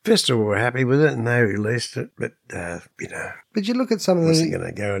studio. First of all, we're happy with it, and they released it, but, you know. But you look at some of It the... wasn't going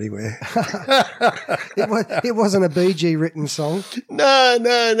to go anywhere. It wasn't a Bee Gee written song.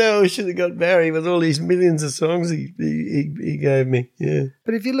 No, we should have got Barry with all these millions of songs he gave me, yeah.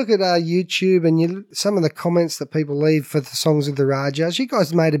 But if you look at YouTube and some of the comments that people leave for the songs of the Rajas, you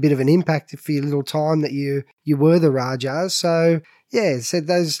guys made a bit of an impact for your little time that you were the Rajas. So, yeah, so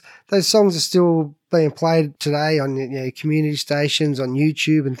those songs are still being played today on community stations, on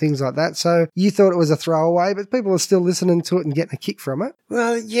YouTube and things like that. So you thought it was a throwaway, but people are still listening to it and getting a kick from it.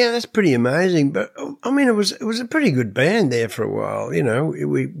 Well, yeah, that's pretty amazing. But I mean, it was a pretty good band there for a while. You know,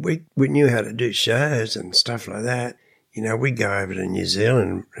 we knew how to do shows and stuff like that. You know, we'd go over to New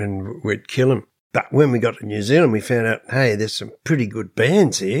Zealand and we'd kill them. But when we got to New Zealand, we found out, hey, there's some pretty good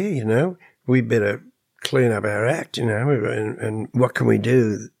bands here. You know, we better clean up our act. You know, and what can we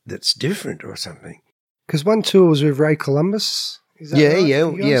do that's different or something? Because one tour was with Ray Columbus. Is that right,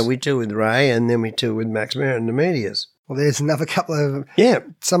 Yeah. We toured with Ray, and then we toured with Max Merritt and the Meteors. Well, there's another couple of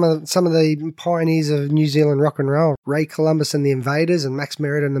some of the pioneers of New Zealand rock and roll: Ray Columbus and the Invaders, and Max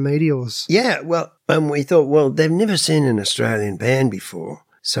Merritt and the Meteors. Yeah, well, we thought, well, they've never seen an Australian band before,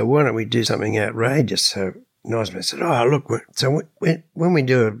 so why don't we do something outrageous? So Nosman said, oh, look, so when we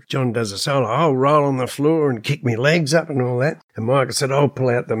do John does a solo, I'll roll on the floor and kick my legs up and all that. And Michael said, I'll pull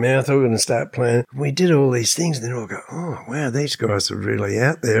out the mouth organ and start playing. And we did all these things, and then we'll go, oh, wow, these guys are really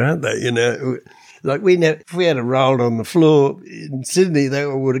out there, aren't they? You know, like if we had a rolled on the floor in Sydney, they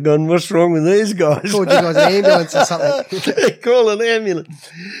would have gone, what's wrong with these guys? Called you guys an ambulance or something. They call an ambulance.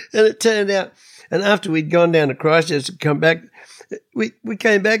 And it turned out, and after we'd gone down to Christchurch and come back, we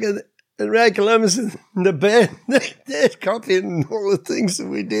came back and Ray Columbus and the band, they're copying all the things that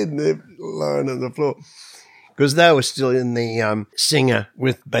we did, and they're lying on the floor. Because they were still in the singer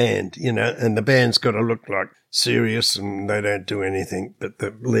with band, you know, and the band's got to look like serious and they don't do anything, but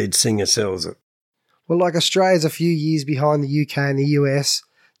the lead singer sells it. Well, like Australia's a few years behind the UK and the US,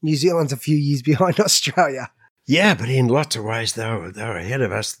 New Zealand's a few years behind Australia. Yeah, but in lots of ways they were ahead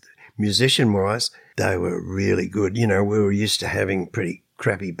of us. Musician-wise, they were really good. You know, we were used to having pretty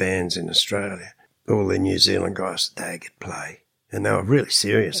crappy bands in Australia. All the New Zealand guys, they could play, and they were really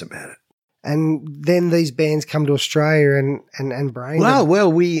serious about it. And then these bands come to Australia and bring them.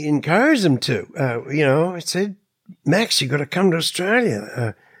 Well, we encouraged them to. You know, I said, Max, you got to come to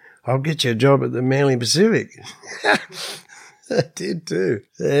Australia. I'll get you a job at the Manly Pacific. I did too.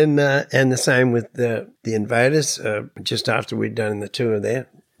 And the same with the Invaders. Just after we'd done the tour there,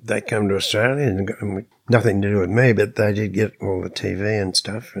 they come to Australia and nothing to do with me, but they did get all the TV and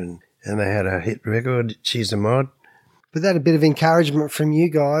stuff, and they had a hit record, She's a Mod. But that a bit of encouragement from you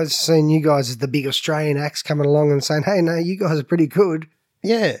guys, seeing you guys as the big Australian acts coming along and saying, hey, no, you guys are pretty good.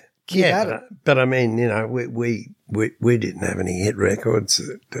 Yeah. Keep at it. But I mean, you know, we didn't have any hit records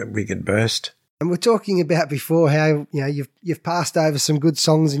that we could boast. And we're talking about before how, you know, you've passed over some good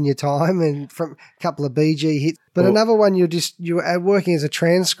songs in your time and from a couple of BG hits. But another one, you were working as a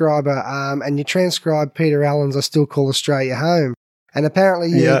transcriber and you transcribed Peter Allen's I Still Call Australia Home. And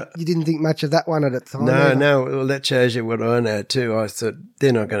apparently you didn't think much of that one at the time. No. Well, that shows you what I know too. I thought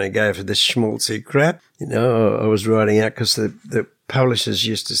they're not going to go for this schmaltzy crap. You know, I was writing out because the publishers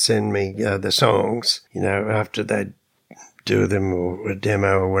used to send me the songs, you know, after they'd do them or a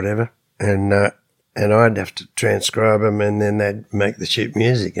demo or whatever. And I'd have to transcribe them and then they'd make the sheet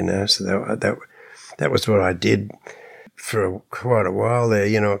music, you know. So that was what I did for quite a while there,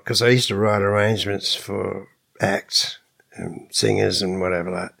 you know, because I used to write arrangements for acts and singers and whatever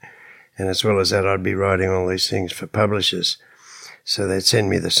like. And as well as that, I'd be writing all these things for publishers. So they'd send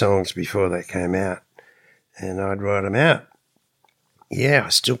me the songs before they came out and I'd write them out. Yeah, I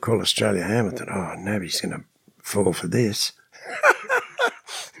Still Call Australia Home. I thought, oh, nobody's going to fall for this.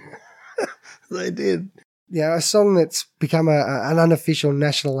 They did. Yeah, a song that's become an unofficial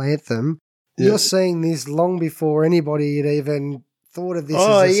national anthem. Yeah. You're seeing this long before anybody had even thought of this as a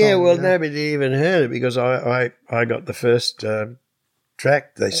song. Oh, yeah, well, nobody even heard it because I got the first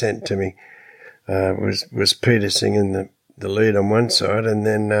track they sent to me. Was Peter singing the lead on one side, and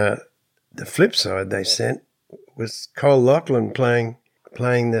then the flip side they sent was Cole Lachlan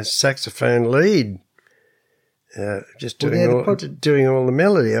playing the saxophone lead. Just doing all the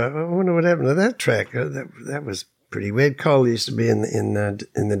melody. I wonder what happened to that track. That was pretty weird. Cole used to be in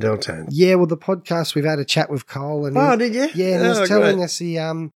the Deltone. Yeah, well, the podcast we've had a chat with Cole, and did you? Yeah, and he's telling us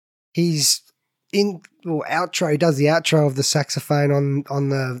he's in outro. He does the outro of the saxophone on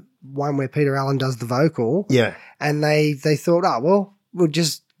the one where Peter Allen does the vocal. Yeah, and they thought, oh well, we'll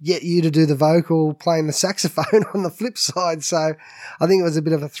just get you to do the vocal playing the saxophone on the flip side. So I think it was a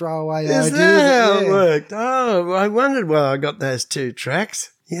bit of a throwaway idea. Is that how it worked? Oh, I wondered why I got those two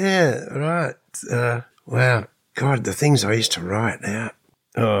tracks. Yeah, right. Wow. God, the things I used to write out.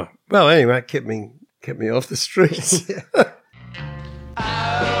 Oh, well, anyway, it kept me off the streets. It's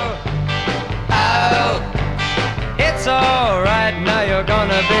all right, now you're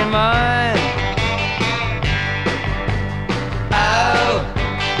gonna be mine.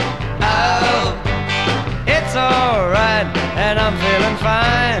 It's all right, and I'm feeling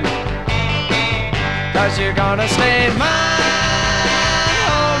fine. 'Cause you're gonna stay mine,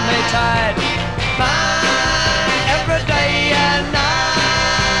 hold me tight, mine every day and night.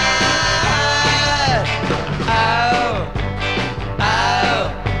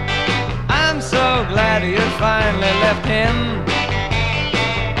 I'm so glad you finally left him.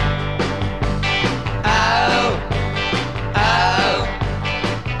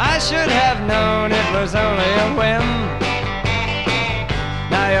 I should have known it was only a whim.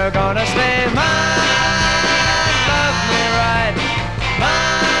 Now you're gonna stay mine, love me right,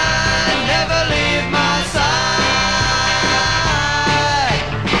 mine, never leave my side.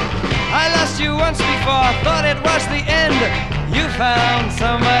 I lost you once before, thought it was the end. You found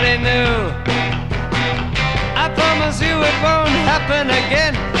somebody new. I promise you it won't happen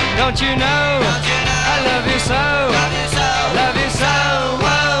again. Don't you know? I love you so, love you so.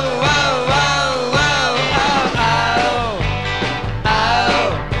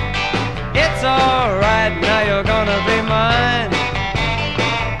 It's all right, now you're gonna be mine.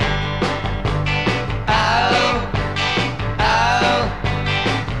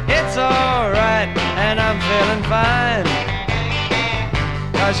 It's all right, and I'm feeling fine.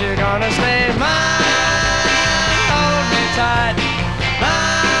 'Cause you're gonna stay mine, hold me tight,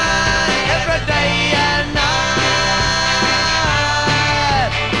 mine every day and night.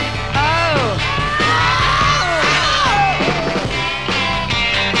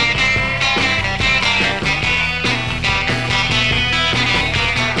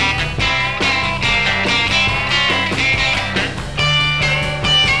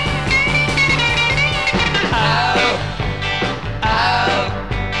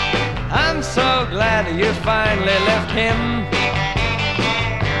 So glad you finally left him.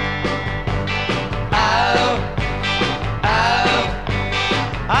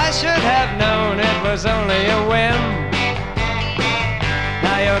 I should have known it was only a whim.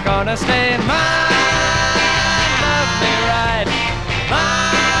 Now you're gonna stay mine, right.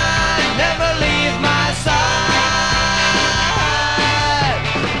 Mine never leave my side.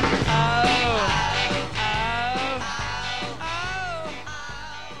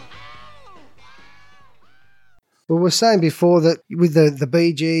 Well, we were saying before that with the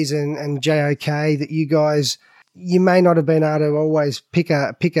Bee Gees and JOK that you guys, you may not have been able to always pick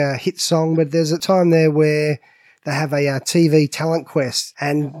a hit song, but there's a time there where they have a TV talent quest,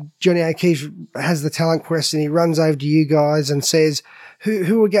 and Johnny O'Keefe has the talent quest, and he runs over to you guys and says,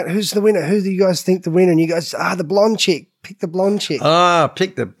 "Who's the winner? Who do you guys think the winner?" And you guys, the blonde chick. Pick the blonde chick. Ah,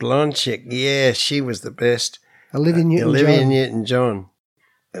 pick the blonde chick. Yeah, she was the best. Olivia Olivia Newton-John. Newton-John.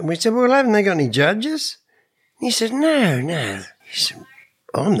 And we said, well, haven't they got any judges? And he said, no. He said,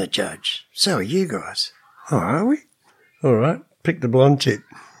 I'm the judge. So are you guys. Oh, are we? All right. Pick the blonde chick.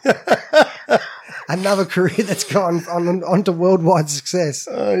 Another career that's gone on to worldwide success.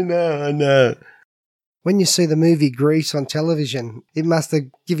 I know. When you see the movie Grease on television, it must have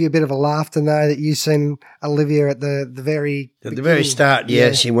give you a bit of a laugh to know that you've seen Olivia at the very At the very start,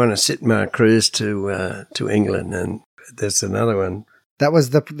 yeah, she won a Sitmar cruise to England, and there's another one. That was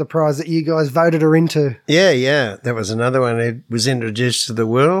the prize that you guys voted her into. Yeah, that was another one. It was introduced to the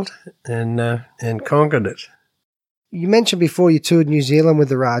world and conquered it. You mentioned before you toured New Zealand with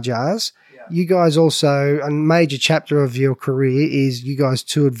the Rajas. Yeah. You guys also, a major chapter of your career is you guys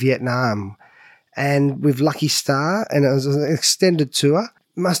toured Vietnam. And with Lucky Star, and it was an extended tour.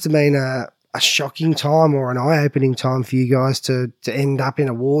 It must have been a shocking time or an eye-opening time for you guys to end up in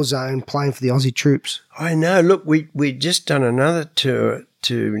a war zone playing for the Aussie troops. I know. Look, we'd just done another tour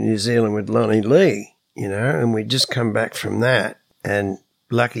to New Zealand with Lonnie Lee, and we'd just come back from that. And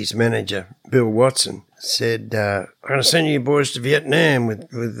Lucky's manager, Bill Watson, said, I'm going to send you boys to Vietnam with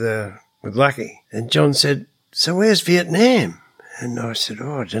Lucky. And John said, so where's Vietnam? And I said,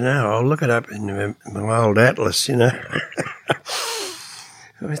 I don't know. I'll look it up in my old atlas, I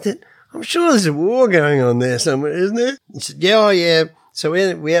said, I'm sure there's a war going on there somewhere, isn't there? He said, yeah. So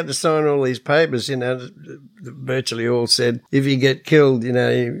we had to sign all these papers, that virtually all said, if you get killed,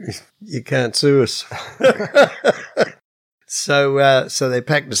 you can't sue us. So they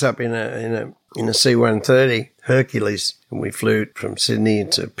packed us up in a C-130 Hercules, and we flew from Sydney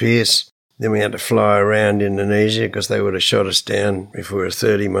to Pierce. Then we had to fly around Indonesia because they would have shot us down if we were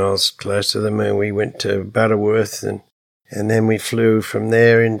 30 miles close to them. And we went to Butterworth, and then we flew from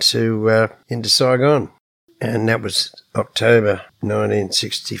there into Saigon. And that was October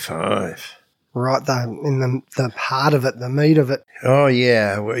 1965. Right, in the heart of it, the meat of it. Oh,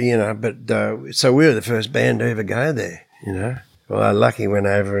 yeah. Well, so we were the first band to ever go there, Well, Lucky went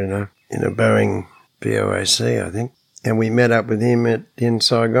over in a Boeing BOAC, I think. And we met up with him in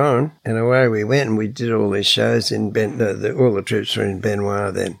Saigon, and away we went, and we did all these shows in all the troops were in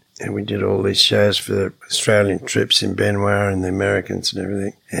Benoit then, and we did all these shows for the Australian troops in Benoit and the Americans and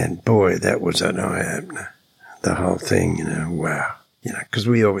everything. And boy, that was an eye-opener, the whole thing, wow. Because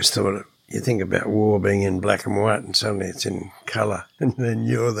we always thought, you think about war being in black and white, and suddenly it's in colour, and then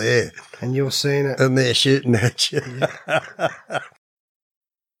you're there. And you're seeing it. And they're shooting at you. Yeah.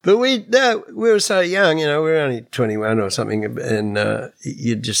 But we were so young, we were only 21 or something, and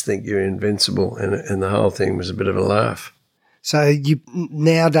you'd just think you're invincible, and the whole thing was a bit of a laugh. So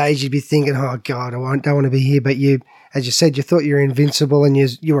nowadays you'd be thinking, oh, God, I don't want to be here, but you, as you said, you thought you were invincible, and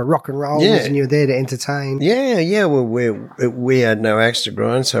you were rock and rollers, and you were there to entertain. Yeah, well, we had no axe to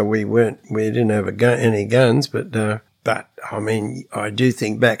grind, so we didn't have any guns, but I mean, I do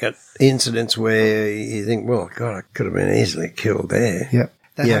think back at incidents where you think, well, God, I could have been easily killed there. Yep.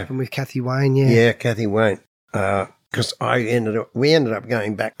 That happened with Kathy Wayne, yeah. Yeah, Kathy Wayne. Because we ended up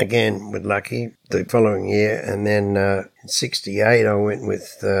going back again with Lucky the following year, and then in '68 I went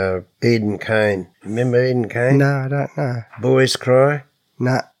with Eden Kane. Remember Eden Kane? No, I don't know. Boys Cry?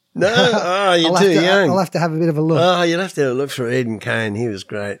 No. No? Oh, you're too young. I'll have to have a bit of a look. Oh, you'll have to have a look for Eden Kane. He was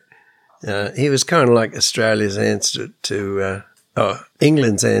great. He was kind of like Australia's answer to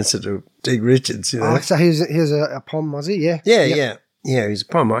England's answer to Dig Richards. So he was a POM, was he? Yeah. Yeah. Yeah, he's a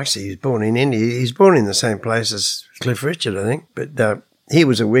POM. Actually, he was born in India. He's born in the same place as Cliff Richard, I think. But he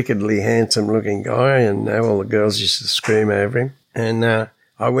was a wickedly handsome-looking guy, and all the girls used to scream over him. And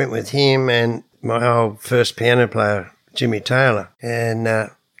I went with him and my old first piano player, Jimmy Taylor.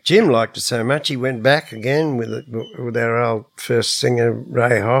 And Jim liked it so much, he went back again with our old first singer,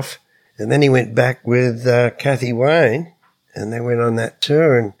 Ray Hoff. And then he went back with Kathy Wayne, and they went on that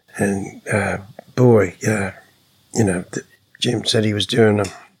tour. And Jim said he was doing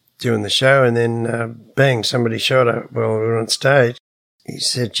the show, and then bang, somebody shot her while we were on stage. He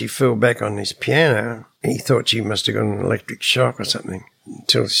said she fell back on his piano. He thought she must have got an electric shock or something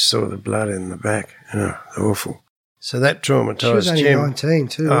until she saw the blood in the back. Oh, awful. So that traumatised She was only Jim. 19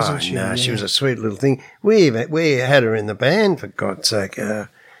 too, wasn't she? No, she Yeah. was a sweet little thing. We had her in the band, for God's sake,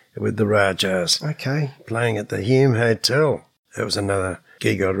 with the Rajas, Okay. playing at the Hume Hotel. That was another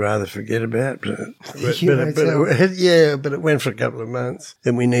gig I'd rather forget about. But it went for a couple of months.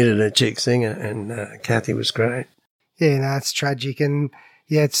 Then we needed a chick singer, and Kathy was great. Yeah, no, it's tragic. And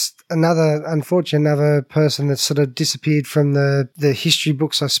yeah, it's another person that's sort of disappeared from the history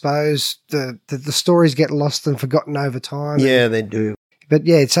books, I suppose. The stories get lost and forgotten over time. Yeah, they do. But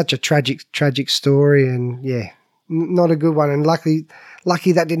yeah, it's such a tragic story, and yeah, not a good one. And lucky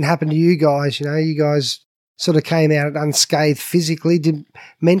that didn't happen to you guys. You know, you guys sort of came out unscathed physically.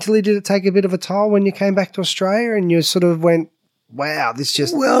 Mentally, did it take a bit of a toll when you came back to Australia and you sort of went, wow, this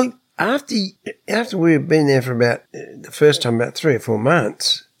just... Well, after we had been there for about, the first time, about 3 or 4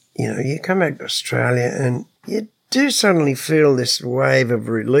 months, you know, you come back to Australia and you do suddenly feel this wave of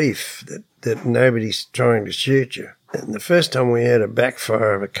relief that nobody's trying to shoot you. And the first time we had a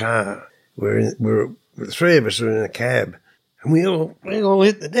backfire of a car, the 3 of us were in a cab and we all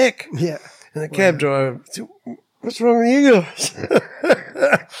hit the deck. Yeah. And the cab driver said, what's wrong with you guys?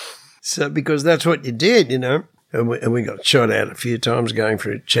 So, because that's what you did, you know. And we got shot out a few times going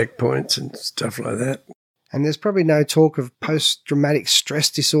through checkpoints and stuff like that. And there's probably no talk of post-traumatic stress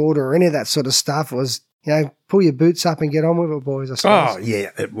disorder or any of that sort of stuff. It was, you know, pull your boots up and get on with it, boys, I suppose. Oh, yeah,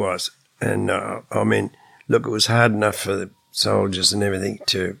 it was. And, I mean, look, it was hard enough for the soldiers and everything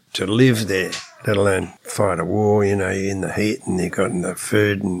to live there, let alone fight a war, you know, you're in the heat and you've got the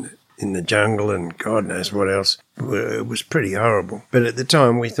food and in the jungle and God knows what else. It was pretty horrible. But at the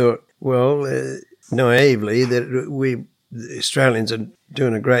time we thought, well, naively, that the Australians are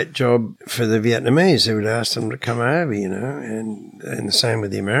doing a great job for the Vietnamese who would ask them to come over, you know, and the same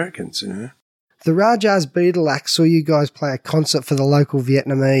with the Americans, you know. The Rajas Beetle Act saw you guys play a concert for the local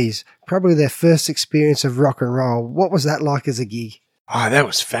Vietnamese, probably their first experience of rock and roll. What was that like as a gig? Oh, that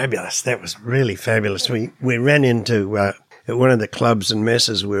was fabulous. That was really fabulous. We ran into at one of the clubs and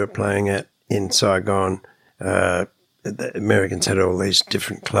messes we were playing at in Saigon. The Americans had all these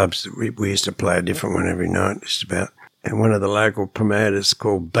different clubs. We used to play a different one every night, just about. And one of the local promoters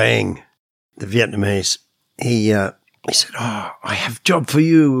called Bang, the Vietnamese, he said, "Oh, I have a job for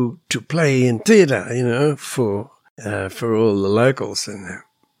you to play in theatre, you know, for all the locals." And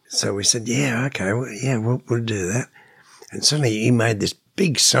so we said, "Yeah, okay, we'll do that." And suddenly he made this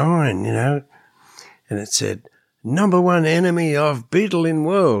big sign, you know, and it said, "#1 enemy of beetle in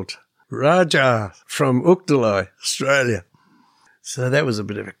world, Raja from Uktalai, Australia." So that was a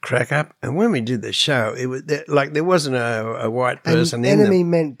bit of a crack up. And when we did the show, it was like there wasn't a white person in enemy them.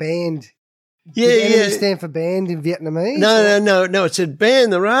 meant band. Yeah, Did enemy yeah. stand for band in Vietnamese? No. It said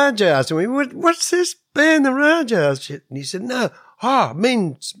ban the Rajas. And we went, what's this ban the Rajas shit? And he said, no, it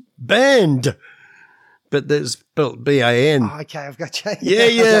means band. But there's spelled B-A-N. Oh, okay, I've got you.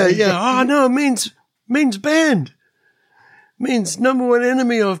 Yeah. Oh, no, it means band. Means #1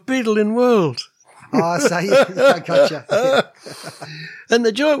 enemy of beetle in world. Oh, so I got you. Yeah. And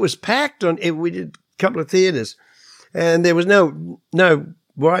the joint was packed on. We did a couple of theatres, and there was no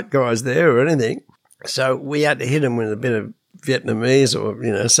white guys there or anything. So we had to hit them with a bit of Vietnamese, or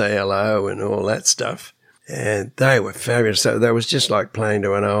you know, say hello and all that stuff. And they were fabulous. So that was just like playing to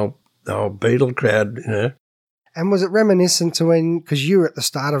the whole Beatle crowd, you know. And was it reminiscent to when, because you were at the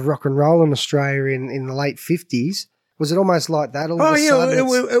start of rock and roll in Australia in the late 50s? Was it almost like that? All of a sudden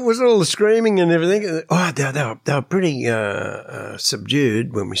it was all the screaming and everything. Oh, they were pretty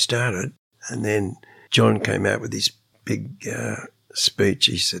subdued when we started. And then John came out with his big speech.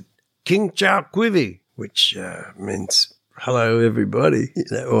 He said, "King Chow Quivi," which means hello, everybody, you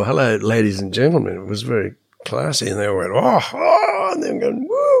know, or hello, ladies and gentlemen. It was very classy. And they all went, oh, and they were going,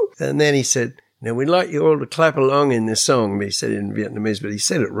 woo. And then he said, "Now, we'd like you all to clap along in this song." He said it in Vietnamese, but he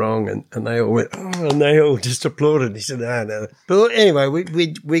said it wrong, and they all went, oh, and they all just applauded. He said, no. But anyway,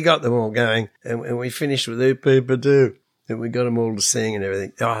 we got them all going, and we finished with Oopie Badoo, and we got them all to sing and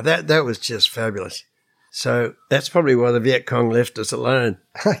everything. Oh, that was just fabulous. So that's probably why the Viet Cong left us alone,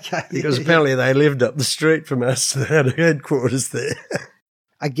 Okay. because apparently they lived up the street from us. They had a headquarters there.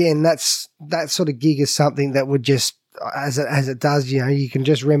 Again, that sort of gig is something that would just, as it does, you know, you can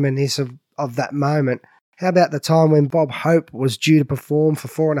just reminisce of that moment. How about the time when Bob Hope was due to perform for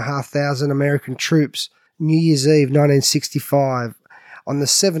 4,500 American troops, New Year's Eve 1965, on the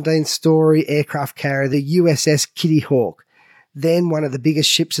 17th-story aircraft carrier, the USS Kitty Hawk, then one of the biggest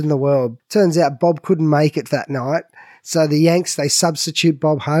ships in the world. Turns out Bob couldn't make it that night, so the Yanks, they substitute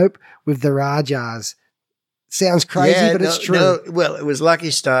Bob Hope with the Rajas. Sounds crazy, but it's true. No, well, it was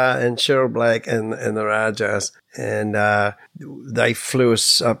Lucky Star and Cheryl Blake and the Rajas, and they flew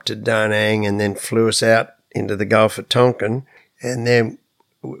us up to Da Nang and then flew us out into the Gulf of Tonkin, and then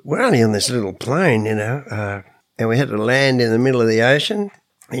we're only on this little plane, and we had to land in the middle of the ocean,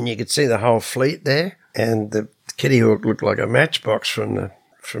 and you could see the whole fleet there, and the Kitty Hawk looked like a matchbox from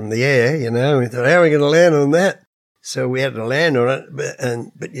the air, We thought, how are we going to land on that? So we had to land on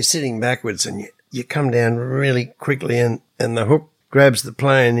it, but you're sitting backwards, and you come down really quickly, and the hook grabs the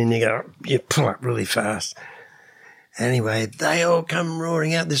plane, and you pull up really fast. Anyway, they all come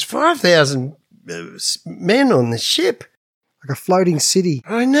roaring out. There's 5,000 men on the ship. Like a floating city.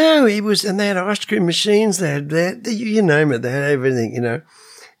 I know, and they had ice cream machines, they had you name it, they had everything,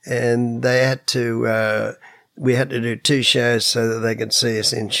 and they had to, we had to do 2 shows so that they could see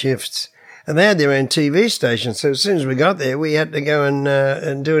us in shifts. And they had their own TV station, so as soon as we got there, we had to go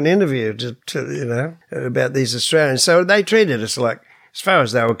and do an interview to about these Australians. So they treated us like, as far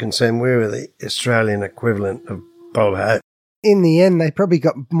as they were concerned, we were the Australian equivalent of Bob Hope. In the end, they probably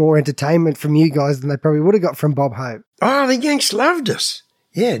got more entertainment from you guys than they probably would have got from Bob Hope. Oh, the Yanks loved us.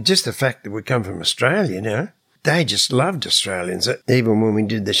 Yeah, just the fact that we come from Australia, They just loved Australians. Even when we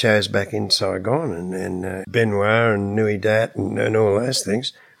did the shows back in Saigon and Benoit and Nui Dat and all those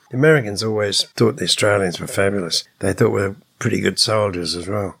things, the Americans always thought the Australians were fabulous. They thought we were pretty good soldiers as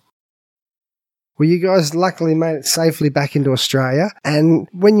well. Well, you guys luckily made it safely back into Australia. And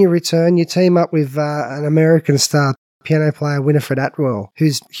when you return, you team up with an American star, piano player Winifred Atwell,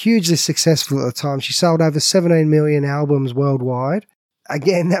 who's hugely successful at the time. She sold over 17 million albums worldwide.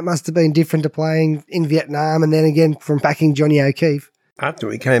 Again, that must have been different to playing in Vietnam and then again from backing Johnny O'Keefe. After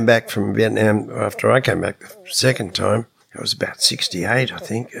we came back from Vietnam, after I came back the second time, it was about 68, I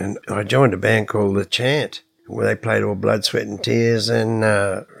think, and I joined a band called The Chant, where they played all Blood, Sweat and Tears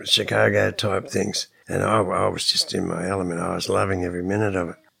and Chicago-type things. And I was just in my element. I was loving every minute of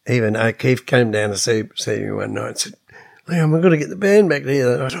it. Even O'Keefe came down to see me one night and said, Leon, we've got to get the band back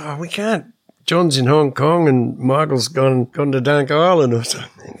here. I said, we can't. John's in Hong Kong and Michael's gone to Dunk Island or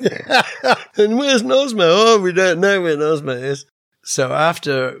something. And where's Nosmo? Oh, we don't know where Nosmo is. So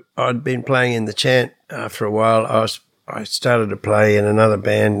after I'd been playing in The Chant for a while, I started to play in another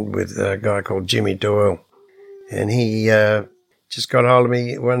band with a guy called Jimmy Doyle. And he just got hold of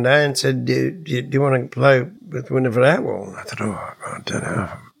me one day and said, do you want to play with Winifred Atwell? And I thought, I don't know.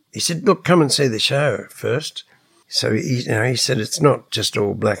 He said, look, come and see the show first. So he said it's not just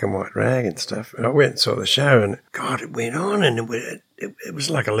all black and white rag and stuff. And I went and saw the show, and God, it went on, and it was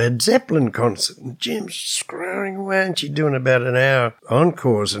like a Led Zeppelin concert. And Jim's screwing away, and she's doing about an hour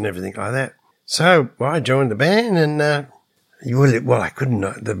encores and everything like that. So I joined the band, and I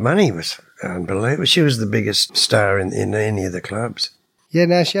couldn't. The money was unbelievable. She was the biggest star in any of the clubs. Yeah,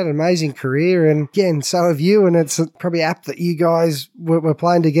 no, she had an amazing career, and again, so have you, and it's probably apt that you guys were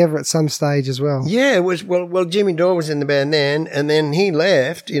playing together at some stage as well. Yeah, it was, well, Jimmy Dore was in the band then, and then he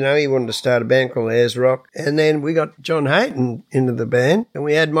left, he wanted to start a band called Ayers Rock, and then we got John Hayton into the band, and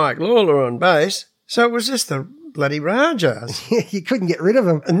we had Mike Lawler on bass, so it was just the bloody Rajas. You couldn't get rid of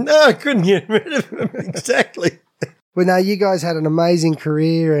him. No, I couldn't get rid of him, exactly. Well, no, you guys had an amazing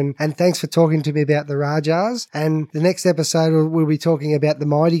career, and thanks for talking to me about the Rajas. And the next episode, we'll be talking about the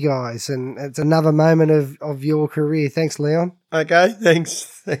Mighty Guys, and it's another moment of your career. Thanks, Leon. Okay,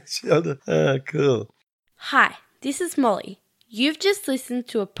 thanks, Sheldon. Cool. Hi, this is Molly. You've just listened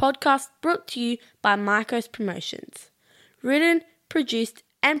to a podcast brought to you by Marcos Promotions. Written, produced,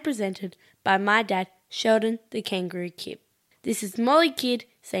 and presented by my dad, Sheldon the Kangaroo Kid. This is Molly Kidd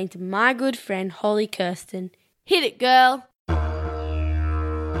saying to my good friend Holly Kirsten, hit it, girl.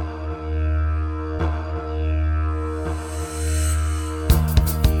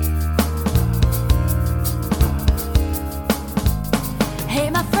 Hey,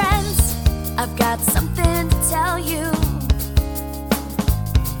 my friends, I've got something to tell you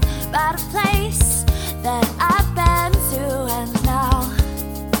about a place that I've been to, and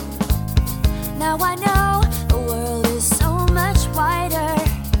now I know